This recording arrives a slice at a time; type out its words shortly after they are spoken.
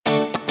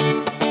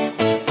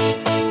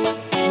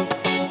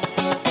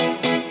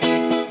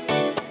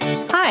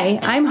Hi,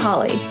 I'm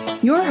Holly,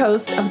 your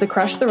host of the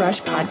Crush the Rush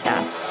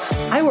podcast.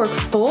 I work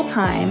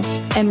full-time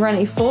and run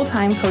a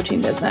full-time coaching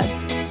business.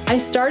 I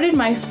started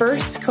my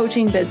first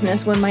coaching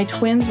business when my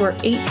twins were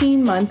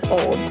 18 months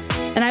old,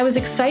 and I was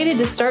excited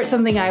to start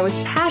something I was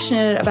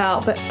passionate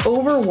about, but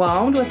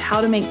overwhelmed with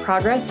how to make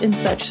progress in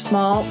such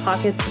small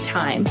pockets of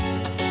time.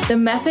 The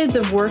methods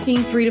of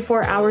working 3 to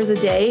 4 hours a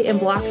day in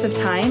blocks of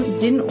time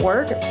didn't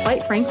work,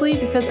 quite frankly,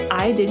 because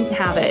I didn't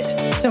have it.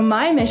 So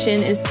my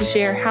mission is to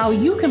share how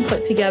you can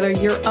put together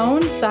your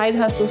own side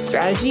hustle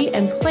strategy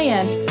and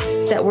plan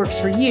that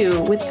works for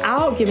you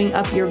without giving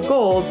up your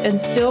goals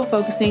and still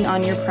focusing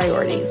on your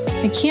priorities.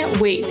 I can't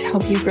wait to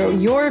help you grow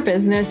your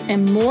business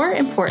and, more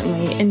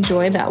importantly,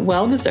 enjoy that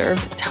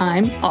well-deserved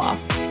time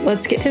off.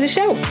 Let's get to the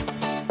show.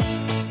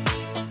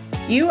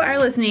 You are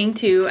listening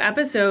to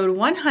episode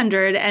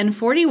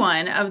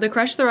 141 of the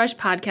Crush the Rush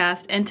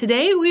podcast, and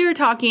today we are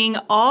talking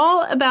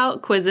all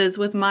about quizzes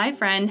with my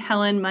friend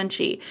Helen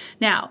Munchie.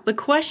 Now, the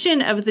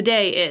question of the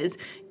day is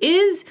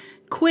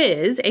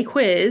a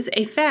quiz,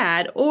 a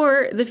fad,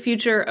 or the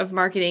future of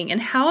marketing? And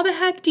how the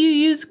heck do you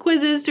use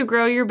quizzes to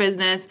grow your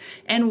business?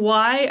 And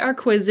why are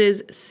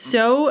quizzes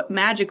so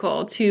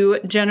magical to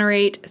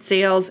generate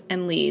sales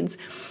and leads?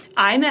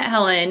 I met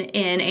Helen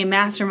in a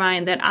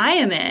mastermind that I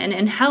am in,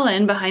 and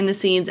Helen behind the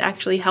scenes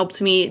actually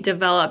helped me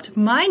develop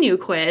my new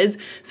quiz.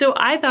 So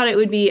I thought it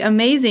would be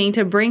amazing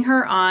to bring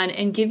her on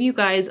and give you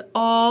guys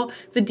all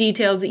the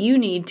details that you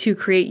need to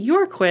create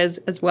your quiz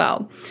as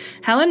well.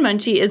 Helen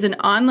Munchie is an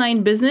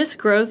online business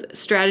growth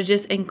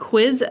strategist and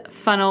quiz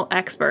funnel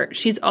expert.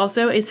 She's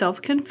also a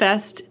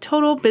self-confessed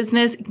total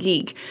business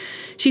geek.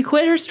 She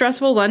quit her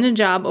stressful London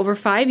job over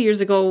 5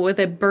 years ago with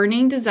a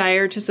burning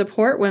desire to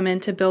support women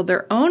to build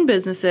their own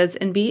businesses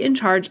and be in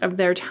charge of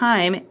their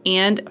time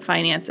and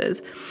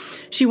finances.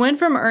 She went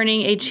from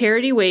earning a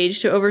charity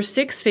wage to over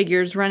 6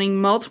 figures running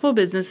multiple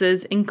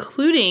businesses,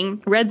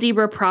 including Red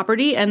Zebra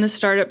Property and the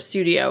Startup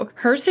Studio.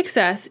 Her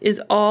success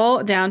is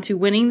all down to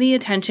winning the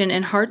attention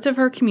and hearts of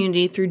her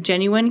community through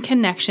genuine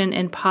connection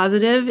and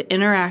positive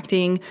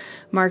interacting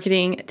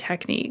marketing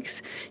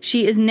techniques.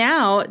 She is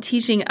now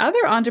teaching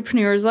other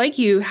entrepreneurs like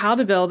you how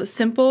to build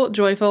simple,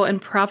 joyful,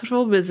 and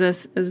profitable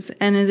businesses,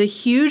 and is a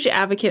huge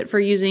advocate for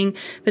using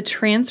the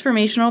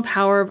transformational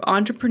power of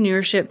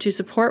entrepreneurship to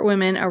support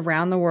women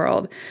around the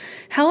world.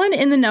 Helen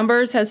in the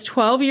numbers has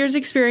 12 years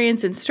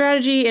experience in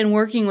strategy and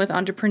working with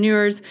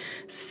entrepreneurs,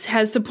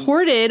 has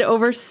supported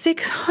over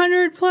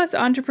 600 plus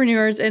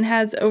entrepreneurs, and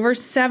has over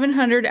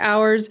 700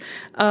 hours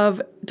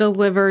of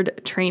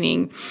delivered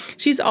training.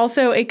 She's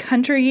also a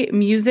country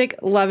music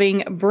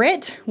loving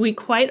Brit. We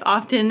quite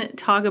often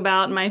talk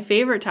about my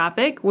favorite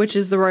topic, which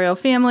is the royal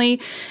family,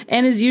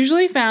 and is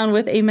usually found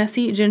with a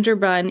messy ginger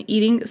bun,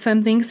 eating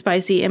something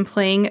spicy, and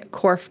playing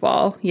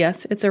korfball.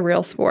 Yes, it's a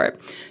real sport.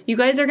 You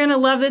guys are going to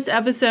love this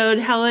episode.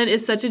 Helen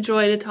is such a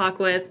joy to talk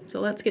with.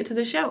 So let's get to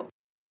the show.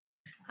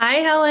 Hi,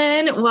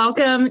 Helen.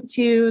 Welcome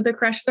to the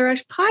Crush the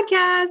Rush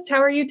podcast.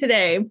 How are you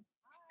today?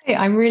 Hey,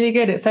 I'm really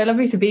good. It's so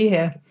lovely to be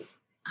here.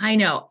 I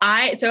know.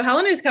 So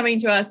Helen is coming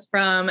to us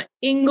from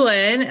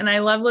England, and I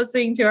love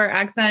listening to her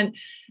accent.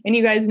 And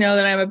you guys know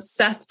that I'm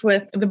obsessed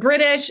with the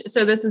British.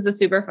 So this is a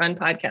super fun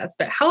podcast.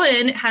 But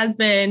Helen has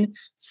been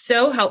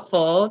so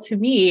helpful to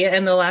me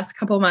in the last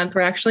couple of months.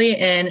 We're actually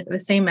in the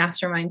same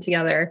mastermind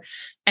together.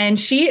 And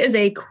she is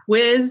a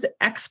quiz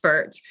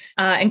expert.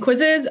 And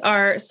quizzes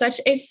are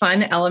such a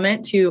fun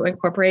element to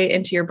incorporate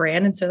into your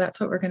brand. And so that's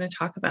what we're going to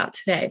talk about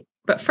today.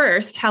 But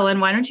first, Helen,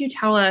 why don't you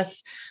tell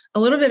us a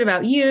little bit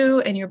about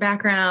you and your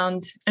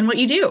background and what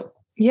you do?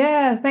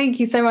 Yeah, thank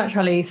you so much,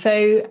 Holly.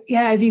 So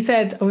as you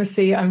said,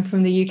 obviously I'm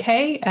from the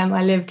UK.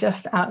 I live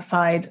just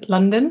outside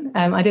London.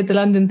 I did the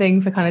London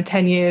thing for kind of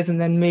 10 years and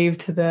then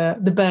moved to the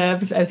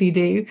burbs, as you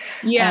do.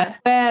 Yeah.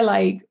 They're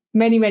like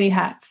many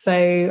hats.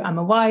 So I'm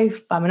a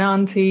wife, I'm an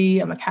auntie,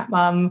 I'm a cat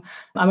mum,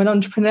 I'm an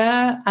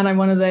entrepreneur, and I'm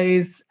one of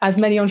those, as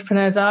many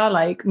entrepreneurs are,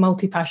 like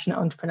multi-passionate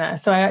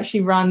entrepreneurs. So I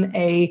actually run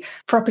a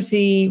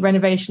property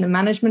renovation and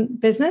management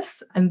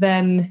business. And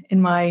then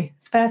in my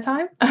spare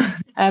time,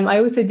 I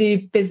also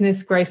do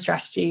business growth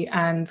strategy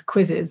and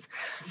quizzes.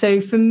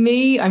 So for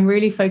me, I'm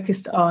really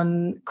focused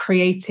on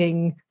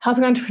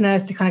helping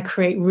entrepreneurs to kind of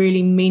create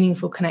really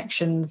meaningful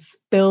connections,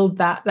 build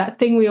that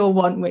thing we all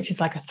want, which is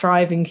like a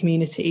thriving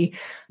community,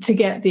 to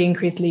get the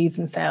increased leads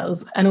and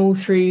sales, and all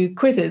through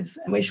quizzes,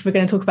 which we're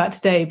going to talk about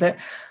today. But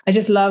I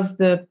just love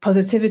the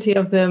positivity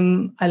of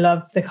them. I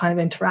love the kind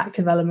of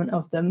interactive element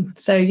of them.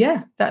 So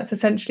yeah, that's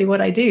essentially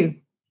what I do.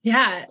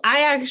 Yeah,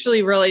 I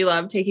actually really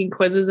love taking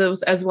quizzes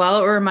as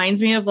well. It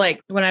reminds me of like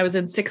when I was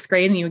in 6th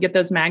grade and you would get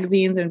those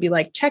magazines and be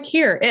like, check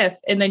here if,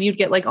 and then you'd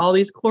get like all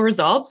these cool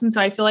results. And so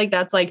I feel like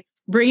that's like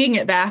bringing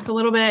it back a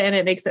little bit, and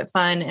it makes it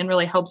fun and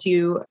really helps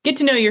you get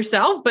to know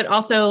yourself, but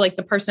also like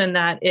the person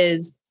that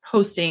is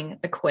hosting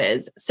the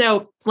quiz.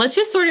 So let's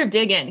just sort of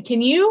dig in.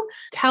 Can you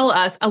tell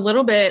us a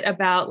little bit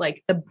about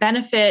like the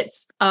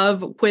benefits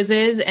of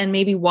quizzes and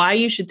maybe why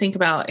you should think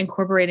about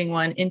incorporating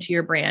one into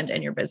your brand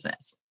and your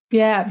business?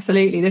 Yeah,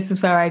 absolutely. This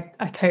is where I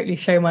totally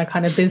show my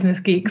kind of business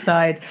geek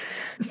side.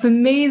 For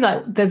me,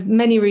 like there's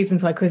many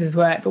reasons why quizzes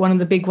work, but one of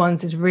the big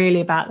ones is really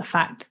about the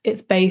fact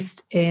it's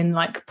based in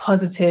like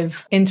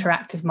positive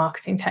interactive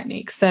marketing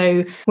techniques.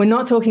 So we're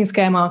not talking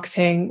scare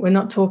marketing. We're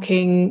not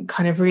talking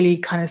kind of really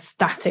kind of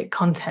static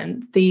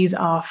content. These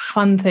are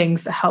fun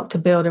things that help to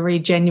build a really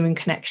genuine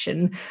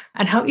connection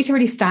and help you to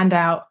really stand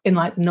out in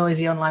like the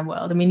noisy online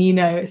world. I mean,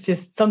 it's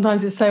just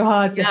sometimes it's so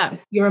hard.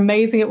 You're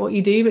amazing at what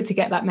you do, but to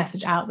get that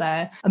message out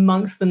there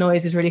amongst the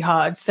noise is really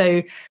hard.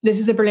 So this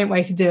is a brilliant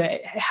way to do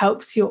it. It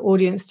helps your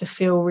audience to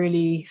feel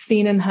really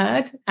seen and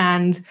heard.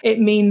 And it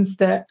means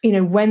that,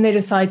 when they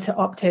decide to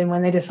opt in,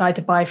 when they decide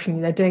to buy from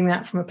you, they're doing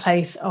that from a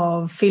place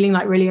of feeling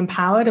like really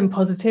empowered and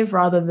positive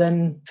rather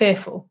than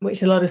fearful,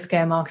 which a lot of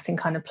scare marketing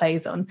kind of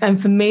plays on. And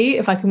for me,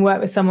 if I can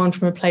work with someone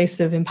from a place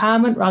of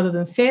empowerment rather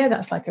than fear,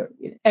 that's like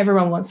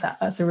everyone wants that.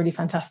 That's a really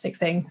fantastic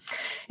thing.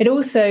 It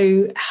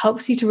also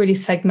helps you to really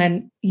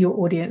segment your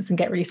audience and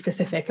get really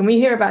specific. And we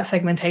hear about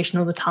segmentation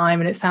all the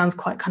time, and it sounds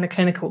quite kind of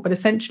clinical, but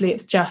essentially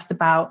it's just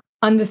about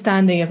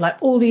understanding of like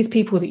all these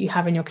people that you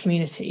have in your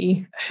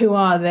community. Who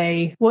are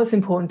they? What's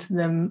important to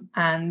them?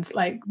 And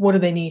like, what do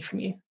they need from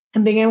you?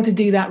 And being able to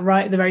do that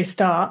right at the very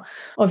start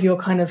of your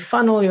kind of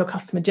funnel, your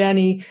customer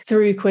journey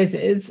through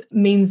quizzes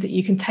means that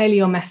you can tailor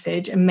your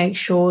message and make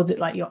sure that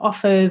like your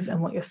offers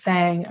and what you're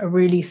saying are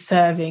really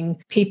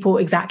serving people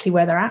exactly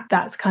where they're at.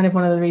 That's kind of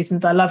one of the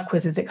reasons I love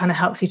quizzes. It kind of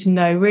helps you to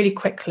know really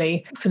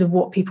quickly sort of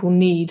what people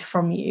need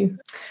from you.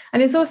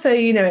 And it's also,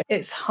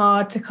 it's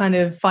hard to kind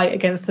of fight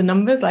against the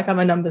numbers. Like I'm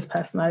a numbers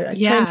person.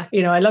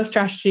 I love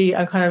strategy.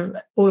 I'm kind of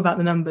all about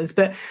the numbers,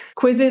 but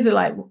quizzes are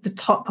like the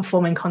top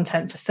performing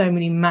content for so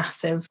many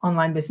massive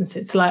online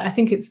businesses. So like I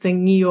think it's the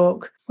New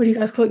York, what do you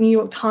guys call it? New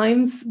York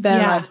Times.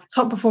 They're like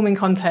top performing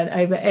content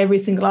over every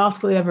single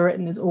article they've ever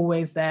written is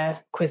always their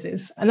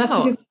quizzes. And that's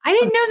because I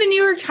didn't know the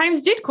New York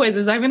Times did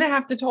quizzes. I'm going to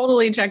have to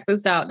totally check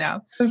this out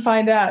now. And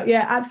find out.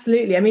 Yeah,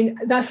 absolutely. I mean,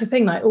 that's the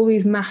thing, like all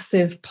these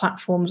massive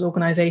platforms,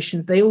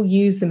 organizations, they all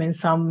use them in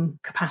some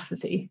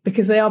capacity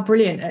because they are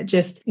brilliant at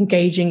just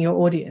engaging your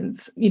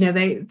audience.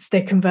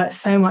 They convert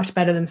so much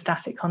better than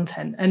static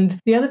content. And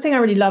the other thing I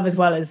really love as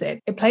well is it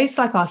plays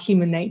like our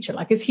human nature.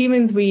 Like as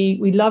humans,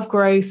 we love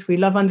growth. We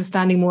love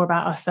understanding more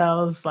about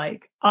ourselves,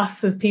 like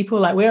us as people,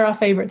 like we're our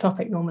favorite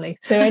topic normally.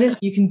 So anything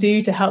you can do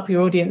to help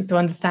your audience to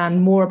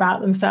understand more about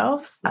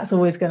themselves, that's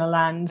always going to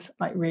land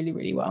like really,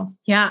 really well.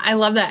 Yeah, I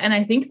love that. And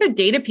I think the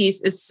data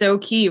piece is so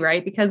key,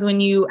 right? Because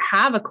when you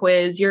have a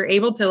quiz, you're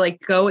able to like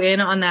go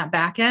in on that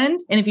back end.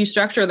 And if you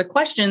structure the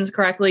questions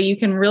correctly, you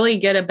can really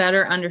get a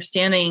better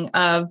understanding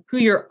of who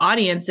your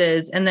audience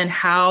is and then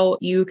how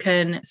you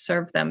can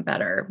serve them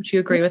better. Would you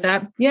agree with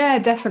that? Yeah,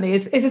 definitely.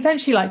 It's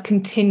essentially like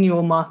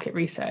continual market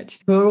research.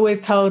 We're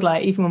always told,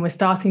 like, even when we're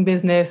starting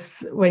business,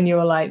 when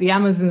you're like the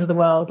Amazons of the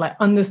world, like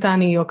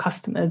understanding your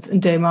customers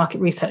and doing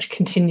market research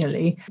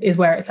continually is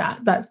where it's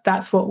at.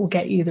 That's what will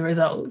get you the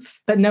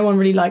results. But no one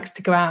really likes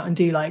to go out and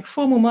do like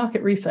formal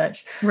market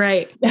research.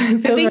 Right. I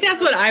think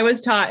that's what I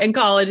was taught in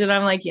college. And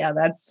I'm like, yeah,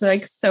 that's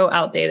like so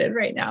outdated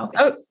right now.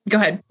 Oh, go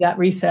ahead. That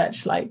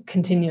research like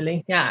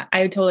continually. Yeah,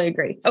 I totally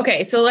agree.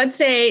 Okay. So let's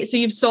say, so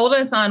you've sold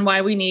us on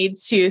why we need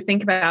to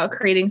think about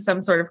creating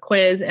some sort of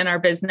quiz in our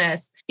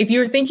business. If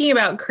you're thinking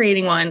about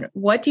creating one,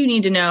 what do you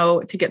need to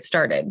know to get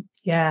started?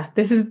 Yeah,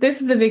 this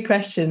is a big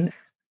question.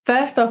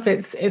 First off,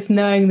 it's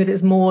knowing that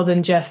it's more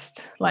than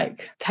just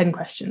like 10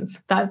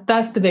 questions.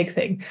 That's the big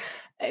thing.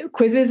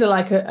 Quizzes are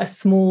like a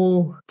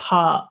small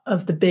part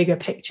of the bigger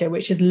picture,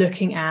 which is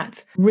looking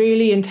at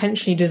really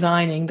intentionally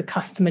designing the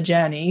customer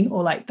journey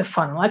or like the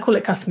funnel. I call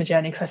it customer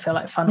journey because I feel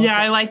like funnel. Yeah,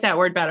 I like that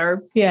word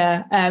better.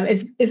 Yeah.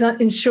 It's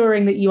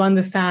ensuring that you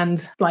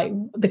understand like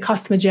the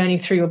customer journey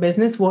through your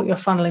business, what you're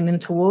funneling them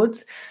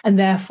towards, and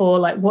therefore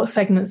like what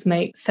segments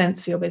make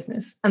sense for your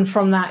business. And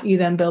from that, you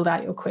then build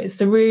out your quiz.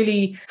 So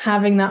really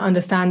having that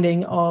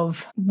understanding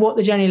of what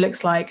the journey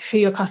looks like, who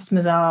your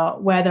customers are,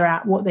 where they're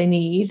at, what they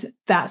need,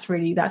 that's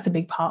a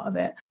big part of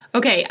it.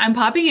 Okay, I'm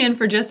popping in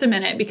for just a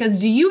minute because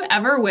do you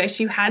ever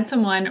wish you had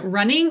someone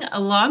running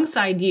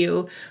alongside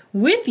you,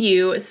 with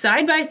you,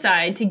 side by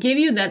side to give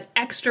you that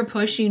extra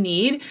push you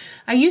need?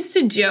 I used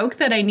to joke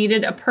that I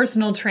needed a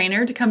personal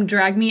trainer to come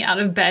drag me out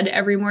of bed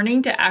every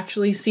morning to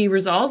actually see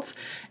results.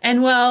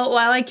 And well,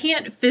 while I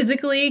can't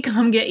physically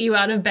come get you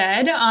out of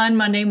bed on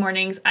Monday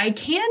mornings, I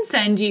can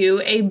send you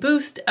a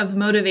boost of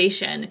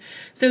motivation.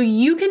 So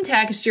you can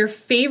text your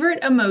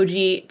favorite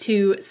emoji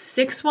to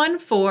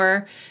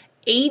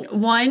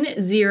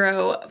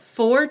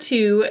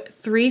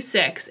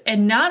 614-810-4236.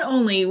 And not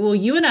only will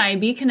you and I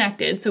be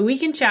connected so we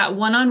can chat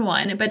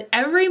one-on-one, but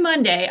every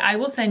Monday I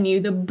will send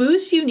you the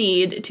boost you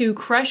need to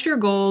crush your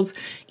goals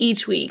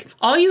each week.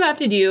 All you have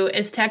to do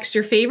is text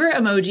your favorite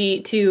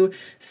emoji to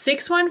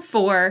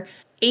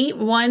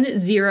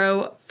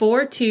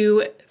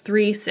 614-810-4236.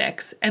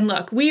 4236. And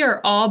look, we are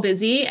all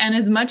busy. And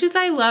as much as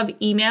I love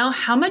email,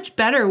 how much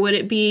better would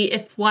it be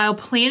if while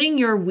planning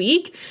your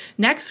week,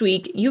 next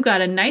week, you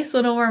got a nice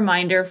little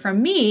reminder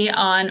from me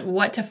on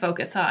what to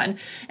focus on.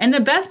 And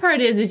the best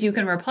part is you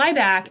can reply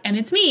back and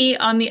it's me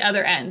on the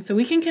other end. So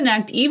we can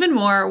connect even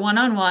more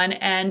one-on-one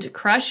and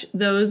crush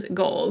those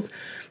goals.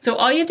 So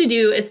all you have to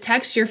do is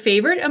text your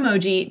favorite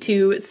emoji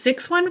to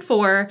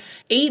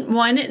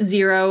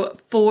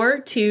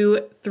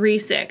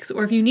 614-810-4236.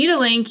 Or if you need a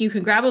link, you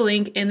can grab a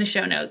link in the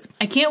show notes.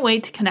 I can't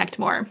wait to connect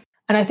more.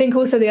 And I think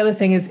also the other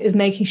thing is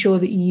making sure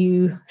that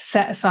you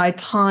set aside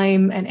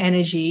time and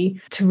energy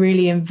to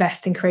really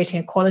invest in creating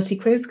a quality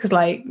quiz. Because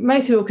like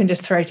most people can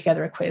just throw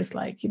together a quiz,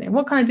 like,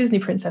 what kind of Disney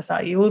princess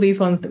are you? All these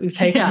ones that we've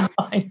taken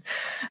online.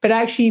 But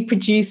actually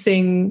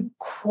producing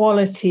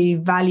quality,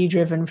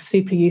 value-driven,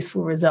 super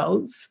useful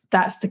results,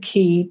 that's the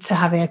key to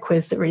having a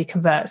quiz that really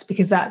converts.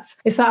 Because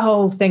it's that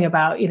whole thing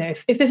about,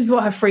 if this is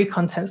what her free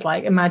content's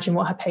like, imagine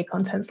what her paid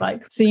content's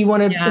like. So you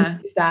want to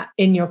use that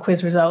in your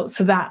quiz results.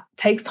 So that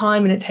takes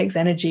time and it takes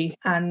energy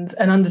and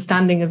an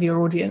understanding of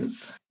your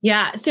audience.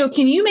 Yeah. So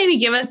can you maybe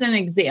give us an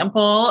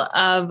example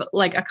of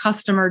like a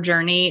customer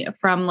journey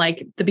from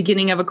like the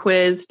beginning of a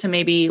quiz to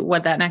maybe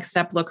what that next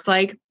step looks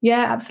like?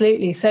 Yeah,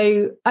 absolutely.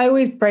 So I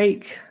always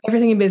break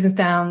everything in business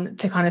down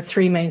to kind of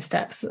 3 main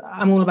steps.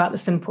 I'm all about the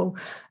simple.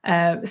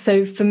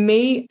 So for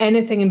me,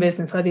 anything in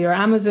business, whether you're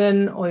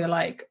Amazon or you're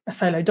like a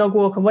solo dog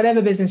walker,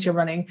 whatever business you're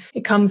running,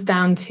 it comes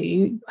down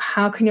to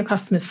how can your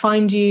customers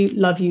find you,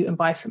 love you, and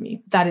buy from you?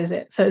 That is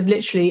it. So it's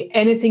literally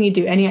anything you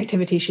do, any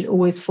activity should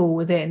always fall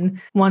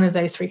within one of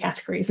those 3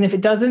 categories. And if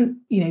it doesn't,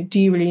 do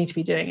you really need to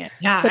be doing it?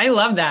 Yeah, so, I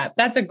love that.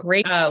 That's a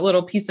great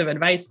little piece of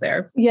advice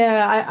there.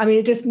 Yeah, I mean,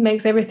 it just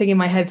makes everything in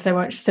my head so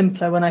much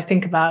simpler when I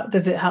think about,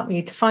 does it help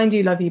me to find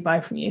you, love you,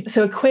 buy from you?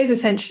 So a quiz,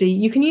 essentially,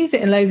 you can use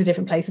it in loads of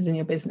different places in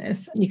your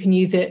business. You can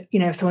use it,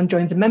 if someone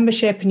joins a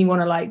membership and you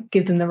want to like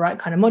give them the right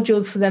kind of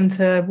modules for them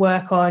to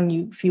work on,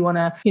 if you want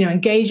to,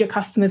 engage your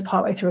customers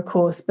partway through a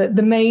course. But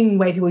the main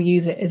way people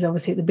use it is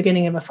obviously at the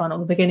beginning of a funnel,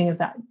 the beginning of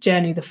that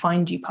journey, the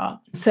find you part.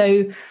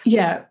 So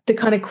yeah, the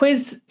kind of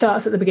quiz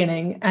starts at the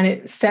beginning and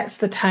it sets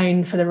the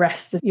tone for the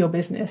rest of your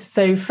business.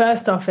 So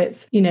first off,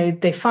 it's,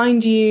 they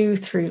find you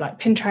through like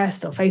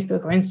Pinterest or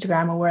Facebook or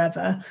Instagram or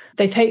wherever.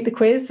 They take the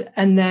quiz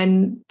and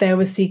then they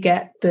obviously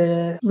get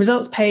the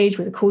results page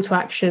with a call to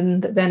action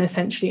that then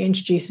essentially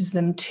introduces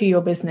them to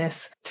your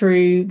business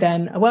through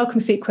then a welcome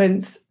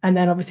sequence. And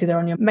then obviously they're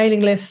on your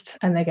mailing list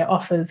and they get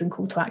offers and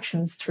call to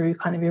actions through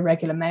kind of your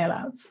regular mail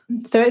outs.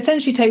 So it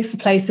essentially takes the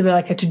place of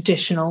like a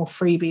traditional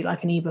freebie,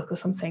 like an ebook or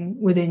something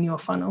within your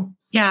funnel.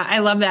 Yeah, I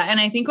love that. And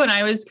I think when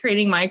I was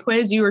creating my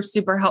quiz, you were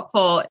super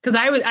helpful because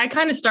I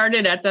kind of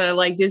started at the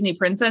like Disney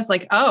princess,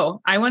 like, oh,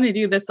 I want to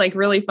do this like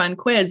really fun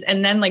quiz.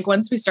 And then like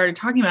once we started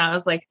talking about it, I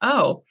was like,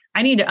 oh,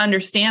 I need to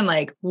understand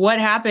like what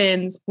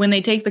happens when they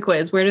take the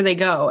quiz, where do they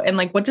go? And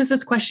like, what does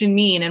this question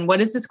mean? And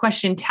what is this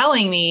question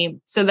telling me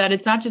so that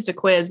it's not just a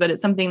quiz, but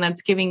it's something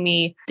that's giving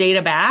me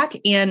data back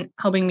and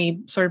helping me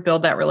sort of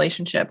build that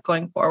relationship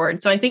going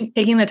forward. So I think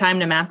taking the time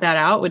to map that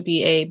out would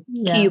be a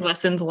key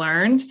lessons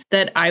learned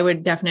that I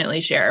would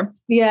definitely share.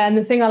 Yeah. And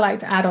the thing I like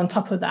to add on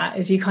top of that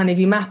is you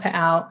map it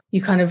out, you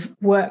kind of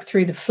work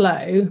through the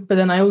flow, but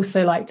then I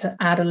also like to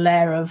add a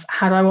layer of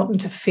how do I want them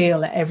to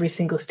feel at every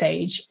single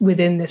stage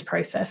within this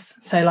process.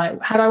 So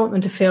like, how do I want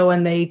them to feel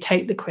when they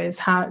take the quiz?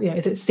 How,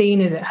 is it seen?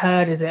 Is it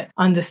heard? Is it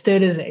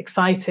understood? Is it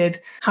excited?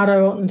 How do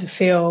I want them to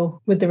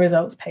feel with the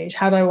results page?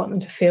 How do I want them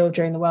to feel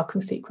during the welcome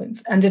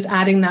sequence? And just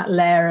adding that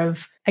layer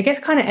of, I guess,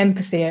 kind of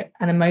empathy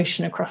and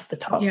emotion across the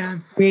top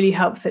really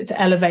helps it to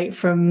elevate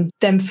from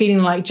them feeling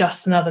like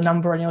just another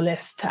number on your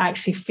list to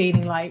actually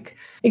feeling like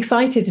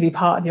excited to be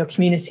part of your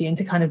community and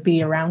to kind of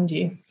be around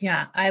you.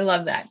 Yeah, I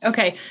love that.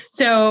 Okay.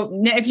 So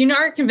if you're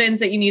not convinced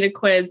that you need a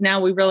quiz, now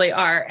we really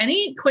are.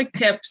 Any quick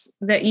tips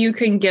that you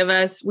can give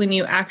us when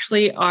you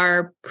actually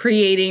are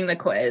creating the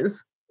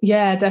quiz?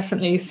 Yeah,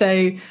 definitely.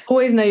 So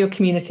always know your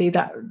community.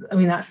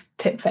 That's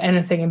tip for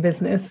anything in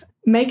business.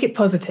 Make it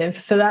positive.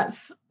 So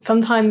that's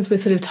sometimes we're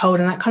sort of told,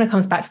 and that kind of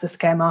comes back to the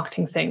scare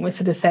marketing thing. We're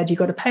sort of said, you've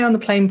got to pay on the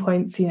plain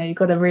points, you've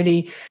got to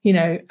really,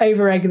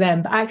 over egg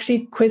them. But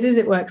actually quizzes,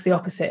 it works the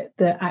opposite,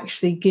 that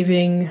actually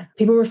giving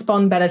people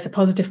respond better to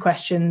positive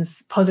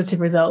questions, positive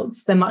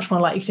results. They're much more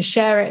likely to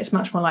share it. It's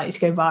much more likely to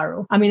go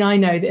viral. I mean, I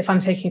know that if I'm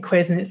taking a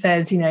quiz and it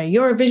says,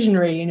 you're a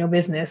visionary in your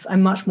business,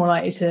 I'm much more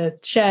likely to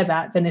share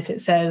that than if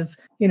it says,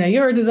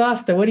 you're a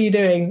disaster. What are you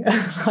doing?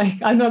 Like,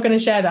 I'm not going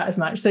to share that as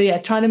much. So yeah,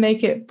 trying to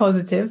make it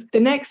positive. The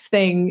next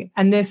thing,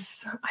 and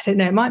this, I don't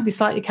know, it might be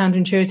slightly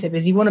counterintuitive,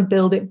 is you want to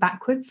build it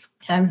backwards.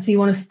 So you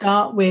want to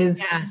start with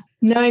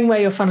knowing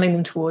where you're funneling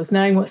them towards,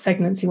 knowing what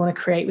segments you want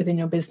to create within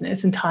your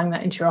business and tying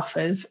that into your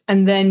offers.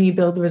 And then you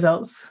build the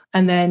results,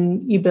 and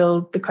then you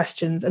build the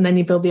questions, and then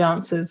you build the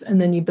answers, and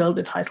then you build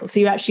the title. So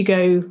you actually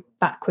go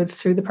backwards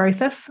through the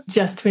process,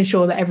 just to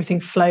ensure that everything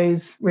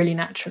flows really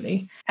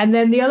naturally. And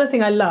then the other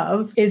thing I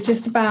love is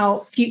just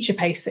about future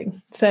pacing.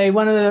 So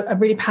a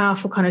really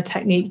powerful kind of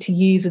technique to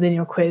use within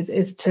your quiz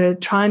is to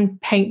try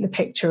and paint the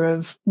picture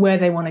of where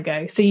they want to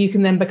go. So you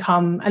can then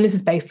become, and this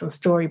is based on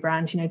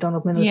StoryBrand,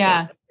 Donald Miller's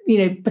book,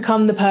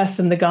 become the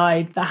person, the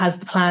guide that has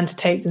the plan to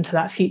take them to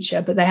that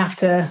future. But they have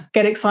to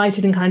get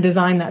excited and kind of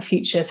design that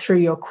future through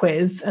your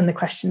quiz and the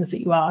questions that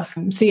you ask.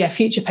 So yeah,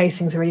 future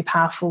pacing is a really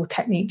powerful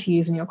technique to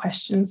use in your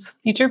questions.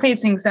 Future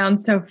pacing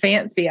sounds so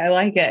fancy. I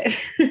like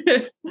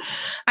it.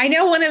 I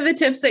know one of the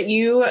tips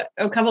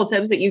a couple of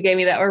tips that you gave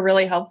me that were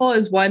really helpful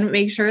is one,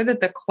 make sure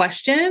that the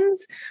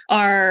questions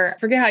are, I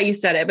forget how you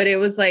said it, but it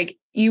was like,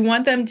 you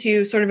want them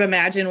to sort of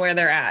imagine where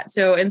they're at.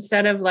 So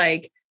instead of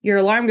like, your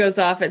alarm goes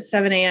off at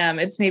 7 a.m.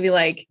 It's maybe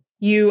like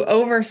you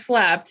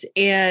overslept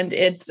and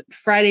it's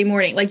Friday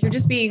morning. Like you're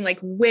just being like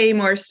way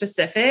more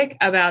specific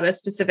about a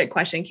specific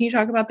question. Can you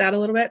talk about that a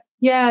little bit?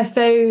 Yeah,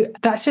 so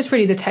that's just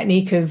really the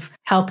technique of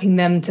helping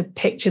them to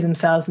picture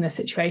themselves in a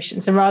situation.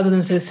 So rather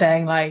than sort of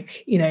saying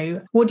like,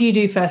 what do you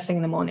do first thing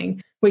in the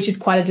morning? Which is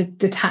quite a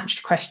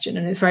detached question.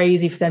 And it's very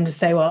easy for them to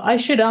say, well, I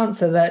should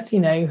answer that,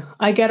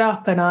 I get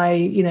up and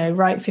I,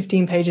 write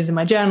 15 pages in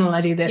my journal and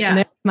I do this. Yeah. And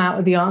they come out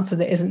with the answer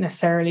that isn't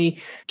necessarily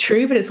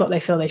true, but it's what they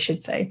feel they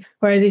should say.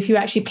 Whereas if you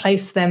actually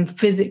place them not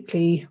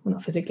physically,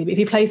 but if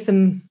you place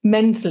them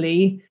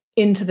mentally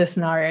into the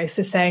scenario.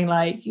 So saying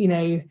like,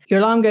 your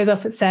alarm goes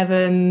off at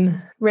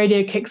 7,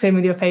 radio kicks in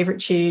with your favorite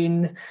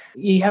tune,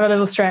 you have a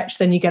little stretch,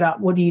 then you get up.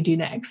 What do you do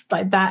next?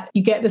 Like that,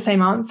 you get the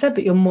same answer,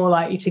 but you're more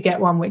likely to get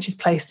one which is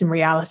placed in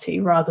reality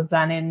rather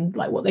than in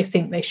like what they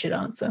think they should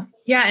answer.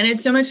 Yeah. And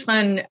it's so much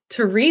fun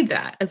to read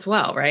that as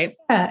well, right?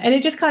 Yeah. And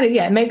it just kind of,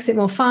 it makes it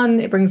more fun.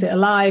 It brings it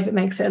alive. It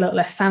makes it a little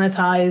less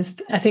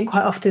sanitized. I think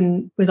quite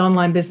often with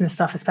online business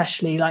stuff,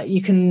 especially, like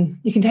you can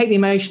take the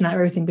emotion out of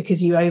everything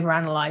because you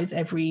overanalyze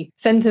every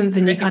sentence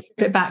and you kind of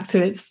put it back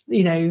to its,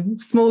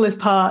 smallest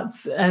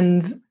parts,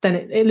 and then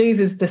it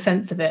loses the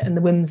sense of it and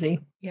the whimsy.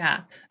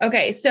 Yeah.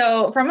 Okay.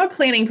 So from a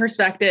planning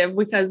perspective,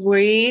 because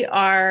we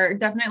are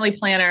definitely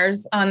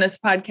planners on this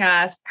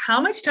podcast,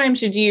 how much time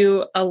should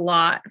you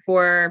allot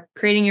for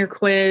creating your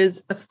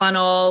quiz, the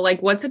funnel?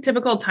 Like what's a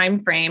typical time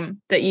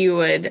frame that you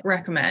would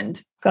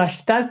recommend?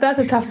 Gosh, that's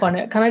a tough one.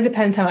 It kind of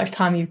depends how much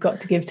time you've got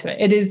to give to it.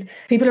 It is,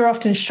 people are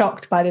often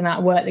shocked by the amount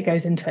of work that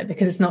goes into it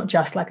because it's not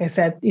just, like I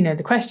said,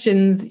 the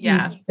questions,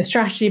 the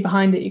strategy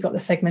behind it, you've got the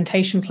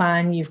segmentation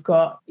plan, you've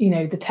got,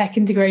 the tech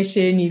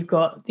integration, you've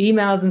got the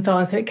emails and so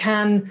on. So it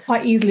can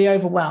quite easily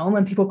overwhelm.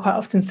 And people quite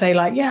often say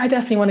like, yeah, I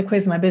definitely want to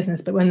quiz my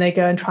business. But when they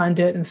go and try and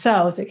do it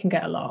themselves, it can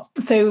get a lot.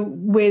 So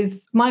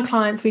with my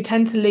clients, we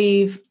tend to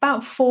leave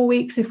about 4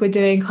 weeks if we're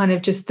doing kind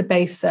of just the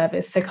base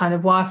service. So kind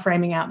of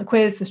wireframing out the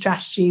quiz, the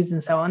strategies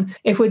and so on.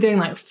 If we're doing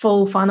like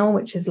full funnel,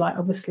 which is like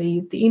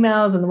obviously the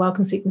emails and the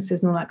welcome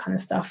sequences and all that kind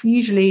of stuff,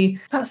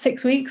 usually about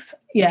 6 weeks.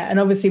 Yeah. And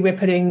obviously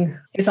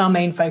it's our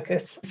main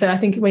focus. So I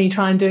think when you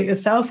try and do it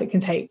yourself, it can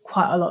take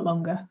quite a lot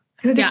longer.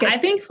 I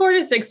think 4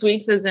 to 6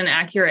 weeks is an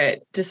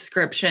accurate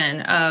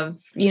description of,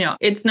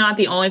 it's not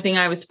the only thing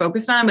I was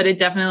focused on, but it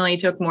definitely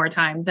took more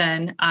time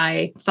than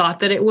I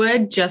thought that it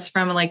would, just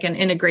from like an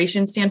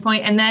integration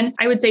standpoint. And then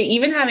I would say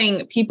even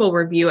having people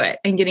review it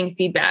and getting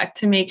feedback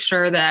to make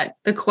sure that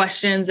the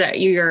questions that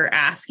you're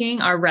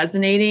asking are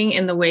resonating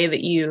in the way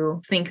that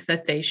you think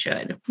that they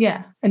should.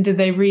 Yeah. And did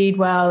they read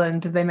well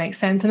and did they make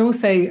sense? And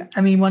also,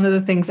 one of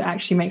the things that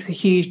actually makes a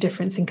huge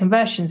difference in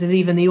conversions is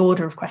even the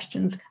order of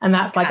questions. And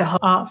that's like a whole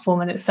art form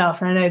in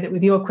itself. And I know that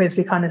with your quiz,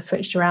 we kind of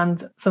switched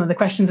around some of the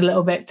questions a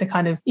little bit to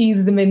kind of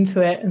ease them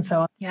into it and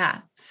so on. Yeah.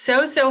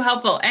 So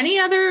helpful. Any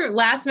other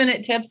last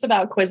minute tips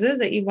about quizzes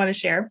that you want to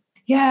share?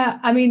 Yeah.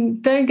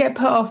 Don't get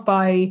put off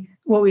by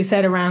what we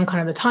said around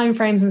kind of the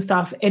timeframes and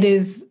stuff. It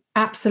is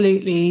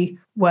absolutely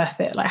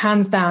worth it. Like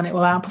hands down, it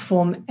will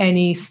outperform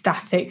any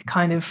static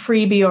kind of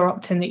freebie or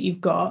opt-in that you've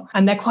got.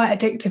 And they're quite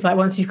addictive. Like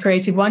once you've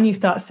created one, you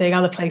start seeing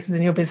other places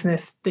in your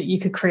business that you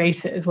could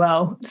create it as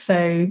well.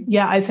 So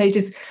yeah, I'd say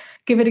just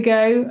give it a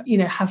go,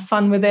 have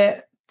fun with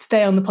it,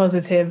 stay on the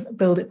positive,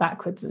 build it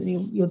backwards, and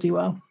you'll do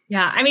well.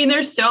 Yeah.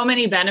 There's so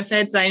many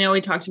benefits. I know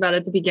we talked about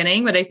at the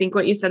beginning, but I think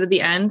what you said at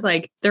the end,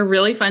 like they're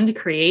really fun to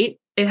create.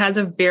 It has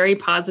a very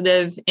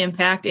positive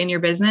impact in your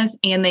business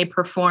and they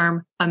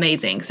perform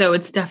amazing. So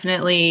it's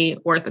definitely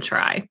worth a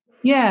try.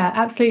 Yeah,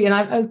 absolutely.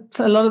 And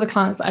a lot of the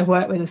clients that I've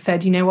worked with have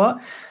said, you know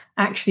what,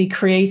 actually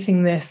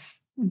creating this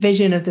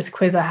vision of this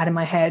quiz I had in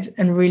my head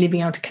and really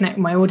being able to connect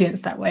with my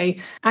audience that way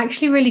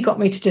actually really got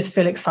me to just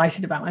feel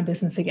excited about my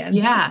business again.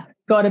 Yeah.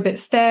 Got a bit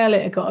stale,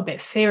 it got a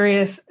bit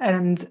serious,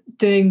 and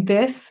doing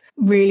this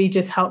really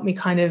just helped me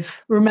kind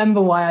of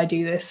remember why I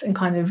do this and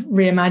kind of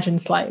reimagine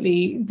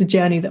slightly the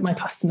journey that my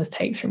customers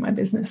take through my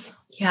business.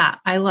 Yeah,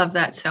 I love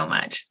that so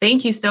much.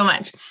 Thank you so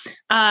much.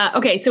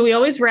 Okay, so we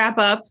always wrap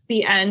up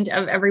the end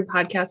of every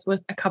podcast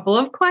with a couple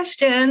of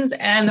questions.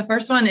 And the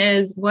first one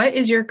is, what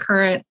is your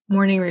current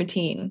morning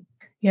routine?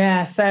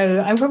 Yeah, so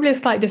I'm probably a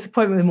slight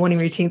disappointment with morning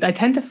routines. I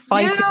tend to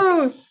fight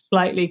it.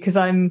 slightly because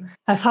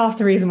that's half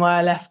the reason why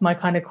I left my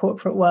kind of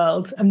corporate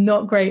world. I'm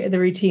not great at the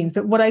routines,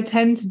 but what I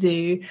tend to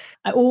do,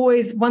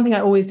 one thing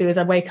I always do is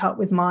I wake up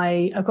with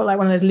I've got like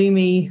one of those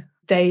Lumi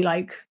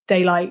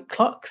daylight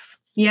clocks.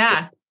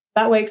 Yeah.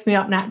 That wakes me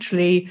up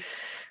naturally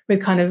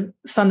with kind of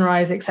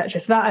sunrise, etc.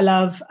 So that I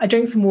love. I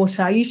drink some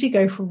water. I usually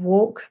go for a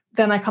walk.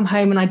 Then I come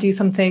home and I do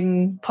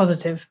something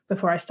positive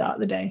before I start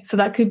the day. So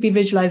that could be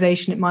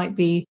visualization. It might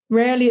be,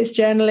 rarely it's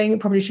journaling.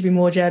 It probably should be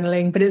more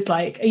journaling, but it's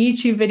like a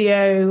YouTube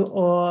video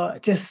or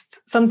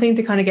just something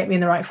to kind of get me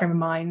in the right frame of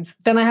mind.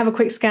 Then I have a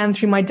quick scan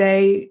through my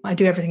day. I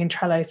do everything in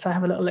Trello. So I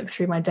have a little look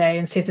through my day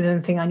and see if there's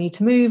anything I need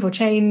to move or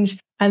change.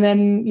 And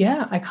then,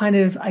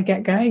 I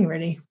get going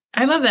really.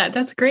 I love that.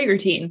 That's a great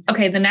routine.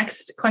 Okay. The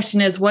next question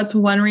is, what's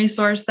one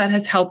resource that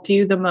has helped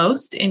you the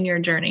most in your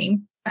journey?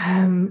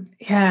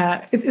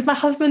 Is my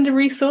husband a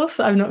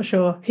resource? I'm not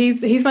sure.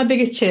 He's my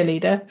biggest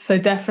cheerleader. So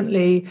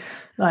definitely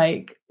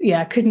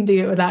couldn't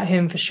do it without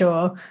him for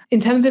sure. In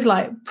terms of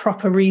like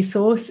proper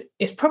resource,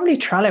 it's probably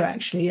Trello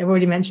actually. I've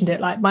already mentioned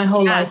it. Like my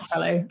whole life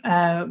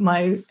Trello,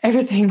 my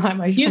everything, like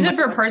my use it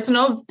for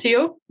personal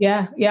too.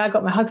 Yeah. I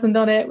got my husband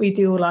on it. We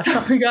do all our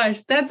shopping. Oh my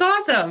gosh, that's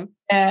awesome.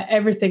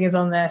 Everything is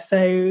on there.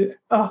 So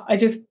I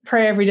just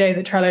pray every day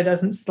that Trello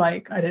doesn't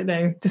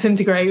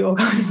disintegrate or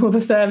kind of all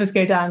the servers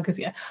go down because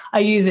I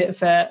use it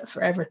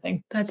for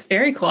everything. That's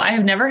very cool. I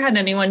have never had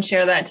anyone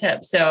share that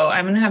tip. So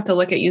I'm going to have to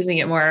look at using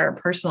it more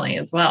personally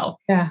as well.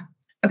 Yeah.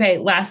 Okay.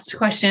 Last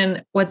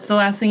question. What's the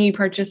last thing you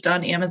purchased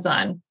on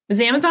Amazon? Is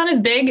Amazon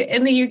as big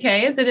in the UK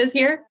as it is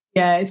here?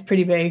 Yeah, it's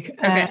pretty big.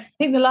 Okay. I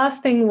think the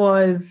last thing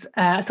was,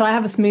 so I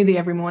have a smoothie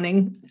every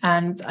morning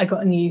and I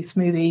got a new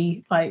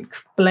smoothie like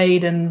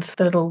blade and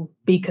the little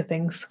beaker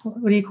things.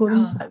 What do you call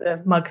them? Like the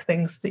mug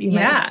things that you make.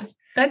 Yeah,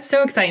 that's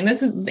so exciting.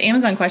 The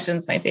Amazon question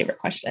is my favorite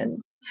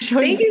question.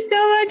 Sure. Thank you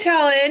so much,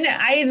 Helen.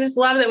 I just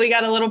love that we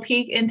got a little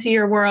peek into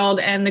your world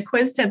and the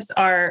quiz tips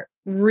are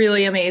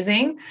really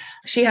amazing.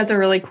 She has a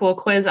really cool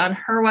quiz on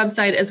her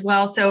website as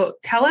well. So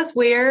tell us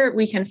where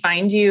we can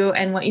find you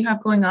and what you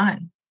have going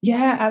on.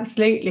 Yeah,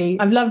 absolutely.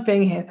 I've loved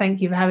being here.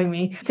 Thank you for having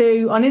me.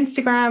 So on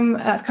Instagram,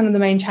 that's kind of the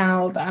main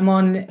channel that I'm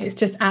on. It's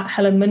just at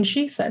Helen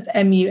Munshi. So that's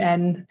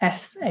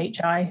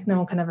MUNSHI. No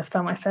one can ever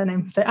spell my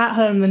surname. So at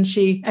Helen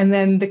Munshi. And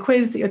then the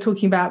quiz that you're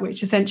talking about,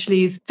 which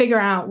essentially is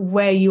figure out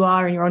where you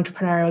are in your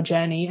entrepreneurial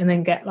journey and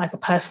then get like a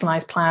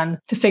personalized plan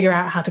to figure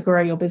out how to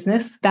grow your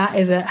business. That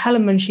is at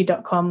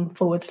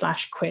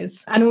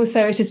helenmunshi.com/quiz. And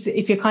also it's just,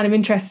 if you're kind of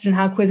interested in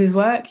how quizzes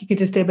work, you could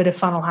just do a bit of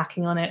funnel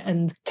hacking on it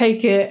and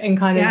take it and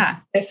kind of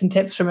get some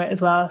tips from it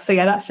as well. So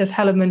that's just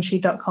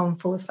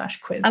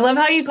helenmunshi.com/quiz. I love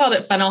how you called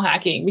it funnel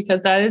hacking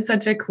because that is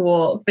such a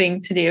cool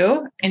thing to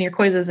do. And your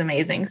quiz is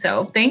amazing.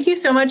 So thank you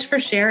so much for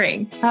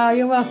sharing. Oh,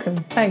 you're welcome.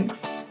 Thanks.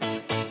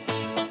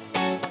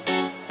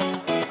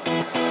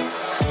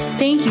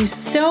 Thank you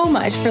so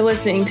much for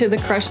listening to the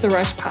Crush the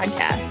Rush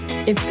podcast.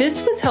 If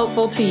this was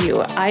helpful to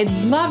you, I'd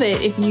love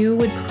it if you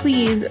would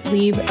please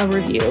leave a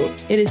review.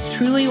 It is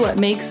truly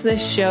what makes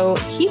this show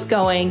keep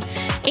going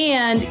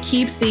and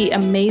keeps the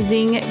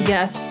amazing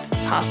guests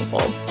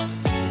possible.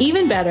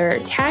 Even better,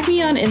 tag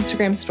me on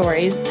Instagram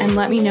stories and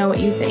let me know what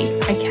you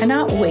think. I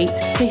cannot wait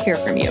to hear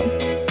from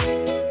you.